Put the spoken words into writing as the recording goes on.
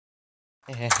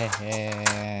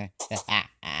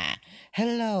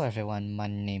Hello everyone, my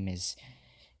name is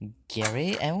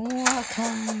Gary and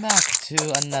welcome back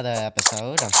to another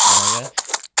episode of Terraria.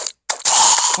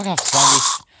 Fuck off,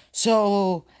 zombies.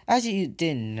 So, as you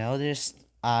didn't notice,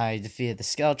 I defeated the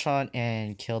Skeletron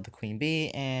and killed the Queen Bee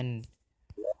and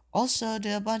also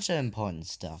did a bunch of important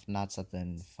stuff, not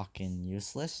something fucking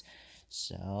useless.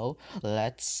 So,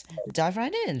 let's dive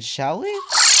right in, shall we?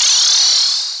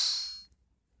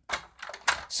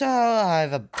 So, I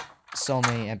have so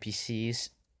many NPCs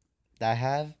that I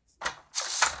have.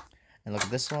 And look at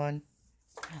this one.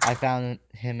 I found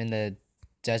him in the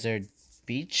desert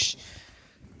beach.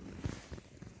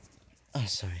 Oh,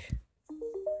 sorry.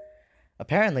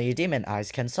 Apparently, demon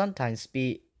eyes can sometimes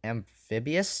be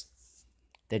amphibious.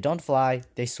 They don't fly,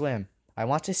 they swim. I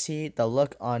want to see the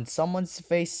look on someone's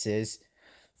face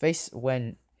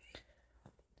when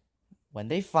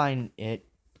they find it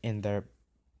in their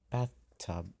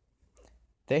bathtub.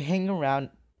 They hang around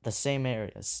the same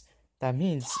areas. That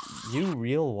means you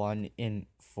real one in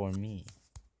for me.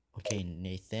 Okay,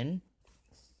 Nathan.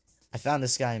 I found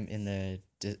this guy in the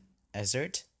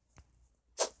desert.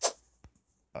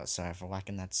 Oh, sorry for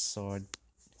whacking that sword.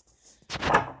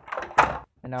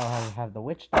 And now I have the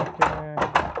witch doctor.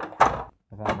 I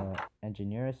found the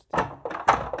engineerist,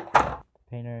 the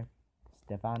painter,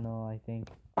 Stefano, I think.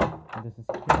 And this is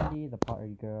Candy, the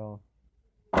pottery girl,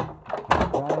 a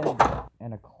giant,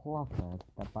 and a clother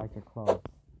that buys your clothes.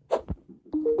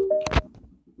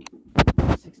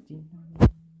 69.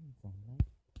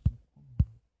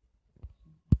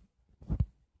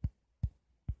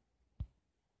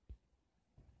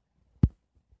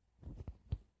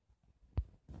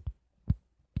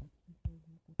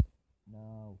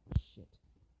 No, shit.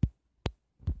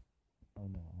 Oh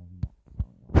no, I'm not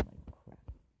selling all my crap.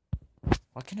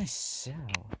 What can I sell?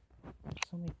 There's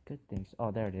so many good things.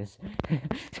 Oh, there it is.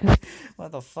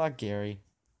 What the fuck, Gary?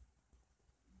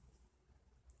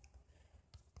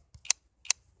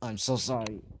 I'm so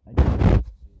sorry.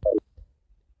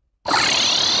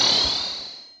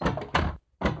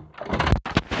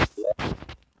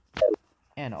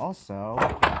 And also,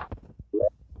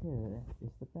 here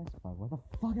is the best part. What the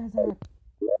fuck is that?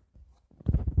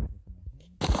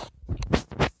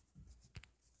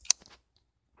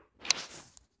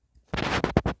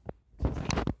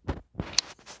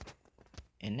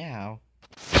 And now,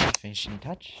 finishing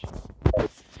touch.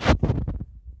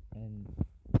 And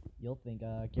you'll think,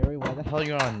 Gary, why the hell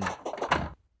you're on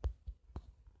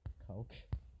coke?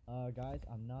 Guys,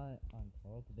 I'm not on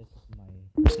coke. This is my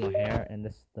personal hair, and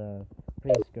this is the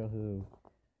previous girl who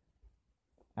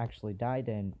actually died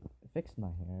and fixed my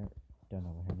hair. Don't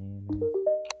know what her name is.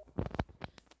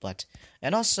 But,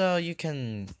 and also, you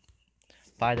can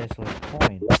buy this with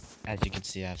coins. As you can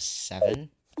see, I have 7.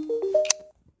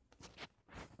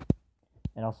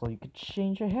 And also, you could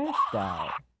change your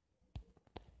hairstyle.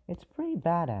 It's pretty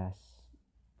badass.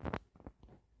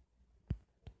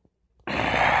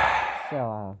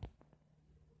 So,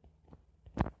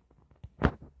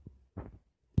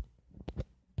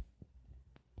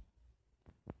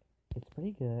 it's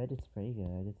pretty good, it's pretty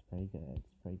good, it's pretty good,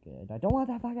 it's pretty good. I don't want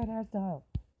that fucking hairstyle!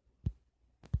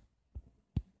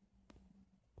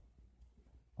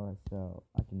 Also,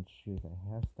 I can choose a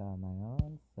hairstyle of my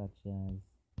own, such as,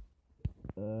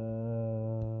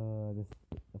 this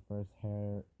is the first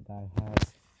hair that I had.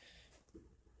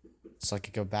 So I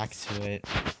could go back to it.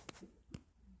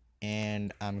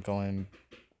 And I'm going...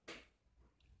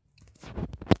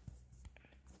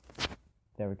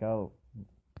 There we go.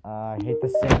 I hate the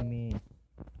same me.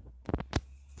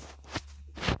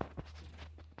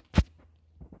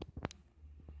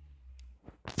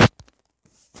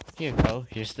 Here you go.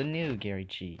 Here's the new Gary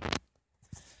G.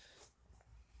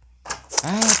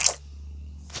 Ah!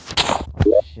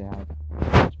 Shit, I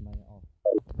touched my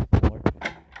floor.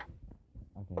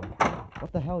 Okay.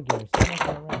 What the hell, Gary? So much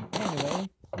around. Anyway,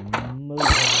 moving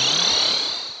on.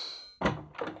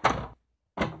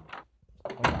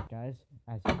 Alright, guys.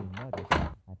 As you can notice,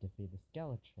 I defeated the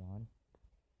Skeletron.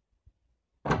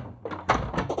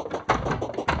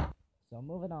 So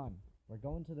moving on. We're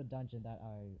going to the dungeon that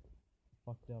I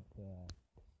fucked up the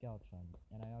Skeletron,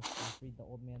 and I actually freed the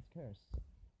old man's curse.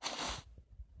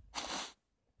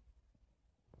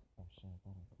 Oh shit, I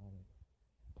thought I got it.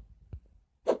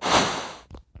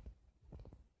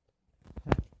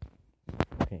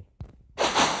 Okay.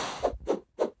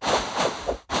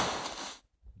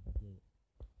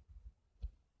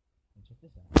 And check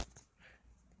this out.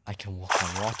 I can walk on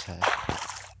water.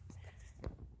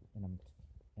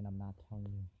 And I'm not telling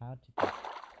you how to get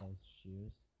those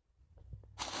shoes.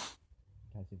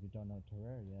 Because if you don't know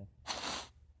Terraria,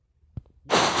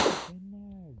 you can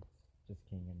Just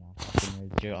kidding, you're not fucking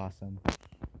nerds. You're awesome.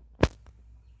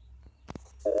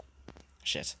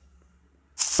 Shit.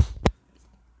 So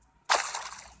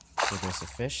there's a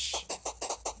fish.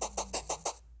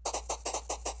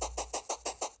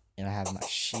 And I have my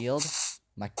shield.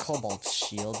 My cobalt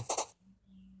shield.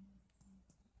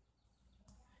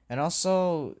 And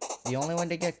also, the only way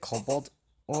to get cobalt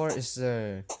ore is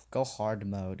the go hard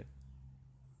mode.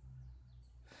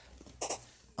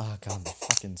 Oh god, my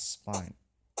fucking spine.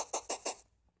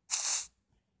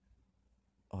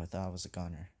 Oh, I thought I was a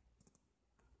gunner.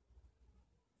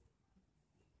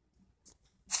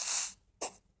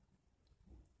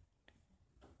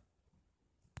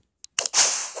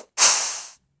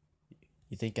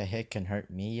 You think a hit can hurt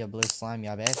me, you blue slime,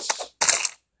 ya bitch?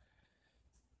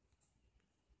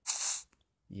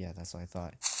 Yeah, that's what I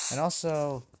thought. And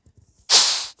also,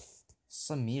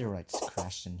 some meteorites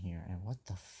crashed in here, and what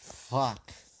the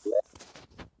fuck?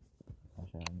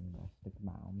 Okay, I need more stick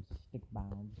bombs. Stick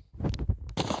bombs.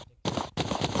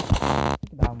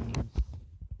 Stick bombs.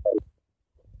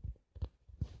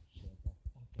 Shit, the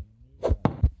fucking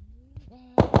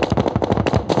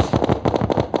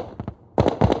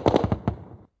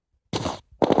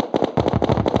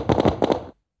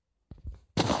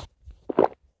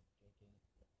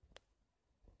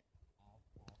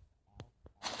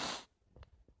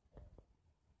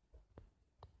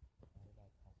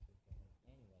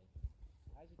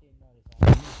as you didn't notice,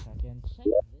 check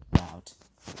this out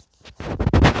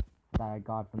that I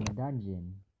got from the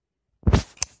dungeon.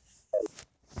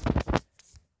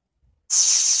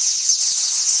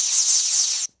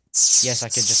 Yes, I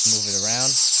could just move it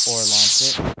around or launch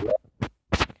it.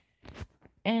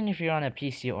 And if you're on a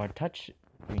PC or touch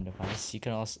screen device, you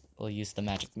can also use the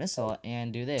magic missile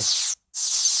and do this.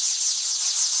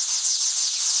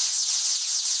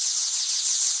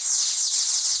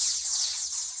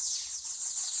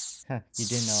 Huh, you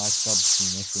didn't know I spelled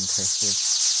penis in cursive.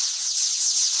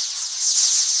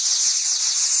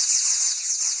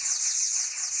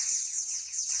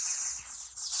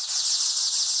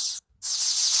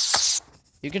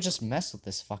 You could just mess with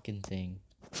this fucking thing.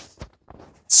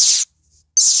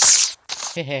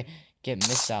 Hehe, get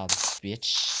missile,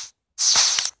 bitch.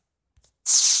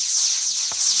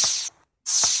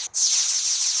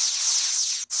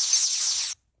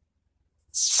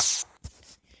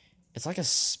 It's like a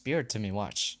spirit to me,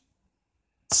 watch.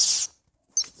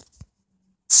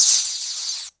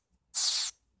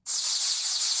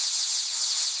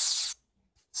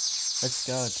 Let's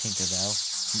go, Tinkerbell.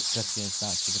 Just kidding, it's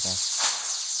not Tinkerbell.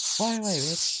 Fly away,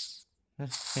 bitch!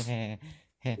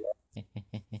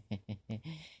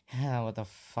 What the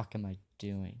fuck am I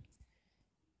doing?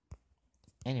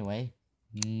 Anyway,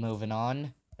 moving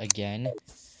on again.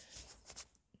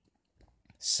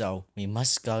 So, we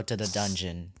must go to the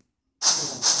dungeon.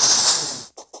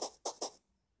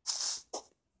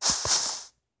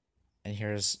 And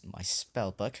here's my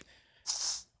spell book.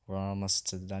 We're almost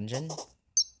to the dungeon.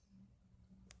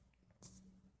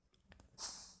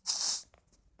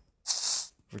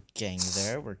 We're getting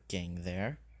there, we're getting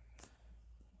there.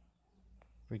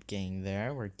 We're getting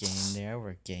there, we're getting there,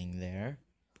 we're getting there.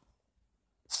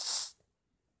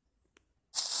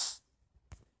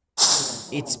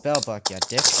 Eat spellbook, ya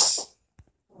dicks.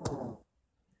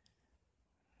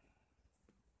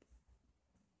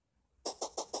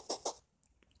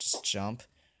 Just jump.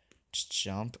 Just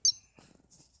jump.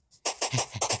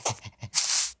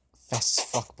 Fast as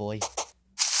fuck, boy.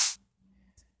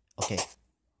 Okay.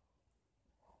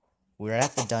 We're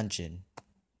at the dungeon.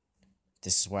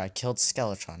 This is where I killed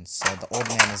Skeletron, so the old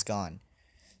man is gone.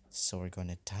 So we're going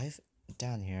to dive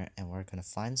down here, and we're going to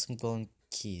find some golden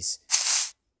keys.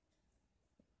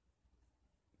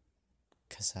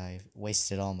 Because I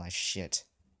wasted all my shit.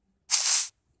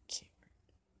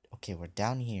 Okay, we're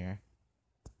down here.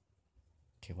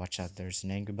 Okay, watch out, there's an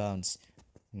angry bones.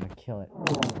 I'm gonna kill it.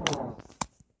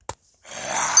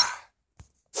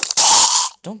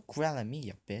 Don't growl at me,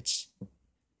 you bitch.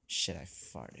 Shit, I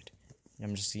farted.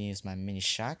 I'm just gonna use my mini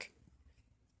shack.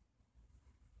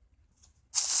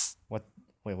 What?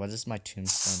 Wait, what does my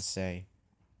tombstone say?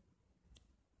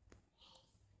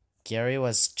 Gary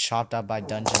was chopped up by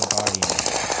Dungeon Guardian.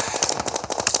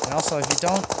 And also, if you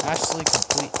don't actually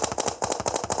defeat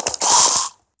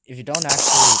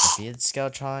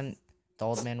Skeletron, the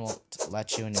old man won't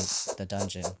let you into the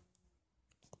dungeon.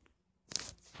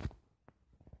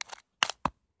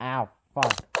 Ow,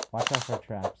 fuck. Watch out for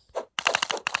traps.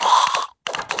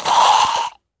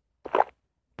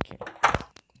 Okay.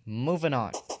 Moving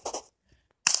on.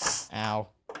 Ow.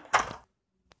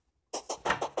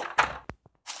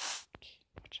 Okay,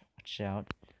 watch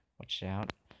out. Watch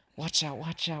out. Watch out,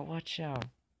 watch out, watch out.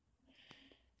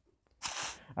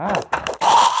 Ah!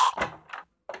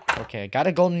 Okay, I got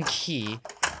a golden key.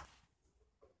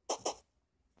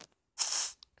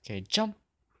 Okay, jump.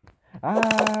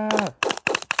 Ah!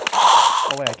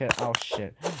 Oh wait, I can. Oh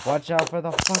shit! Watch out for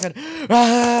the fucking.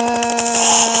 Ah!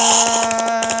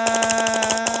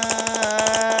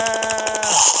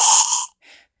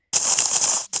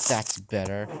 That's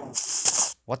better.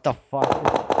 What the fuck?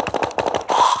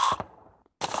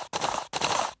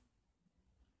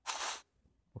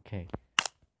 Okay.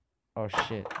 Oh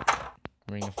shit.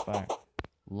 Ring of fire.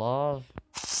 Love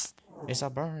is a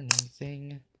burning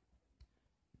thing.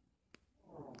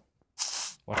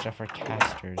 Watch out for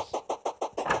casters.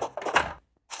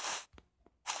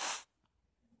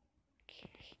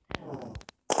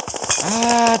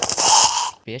 Ah,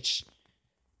 bitch.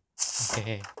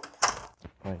 Okay.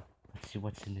 Wait, let's see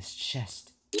what's in this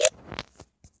chest.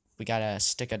 We got a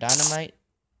stick of dynamite.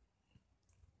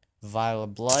 Vial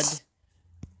of blood.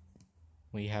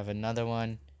 We have another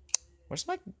one. Where's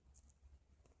my...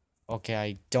 Okay,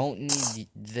 I don't need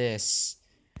this.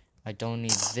 I don't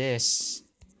need this.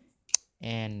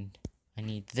 And I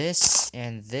need this,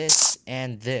 and this,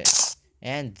 and this,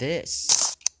 and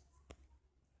this.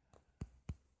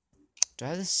 Do I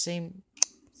have the same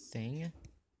thing?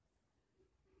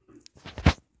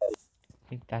 I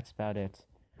think that's about it.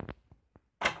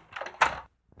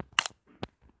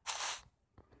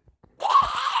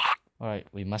 Alright,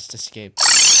 we must escape.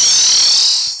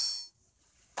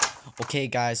 Okay,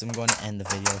 guys, I'm going to end the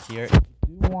video here. If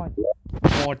you want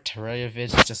more Terraria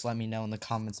vids, just let me know in the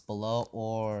comments below.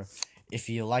 Or if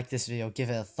you like this video, give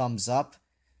it a thumbs up.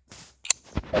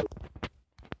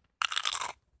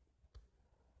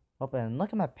 Oh, and look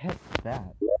at my pet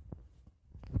bat.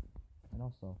 And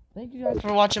also, thank you guys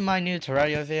for watching my new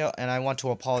Terraria video. And I want to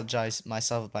apologize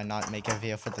myself by not making a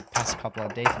video for the past couple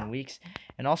of days and weeks.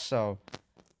 And also,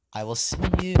 I will see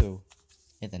you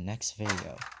in the next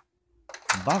video.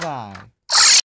 Bye-bye.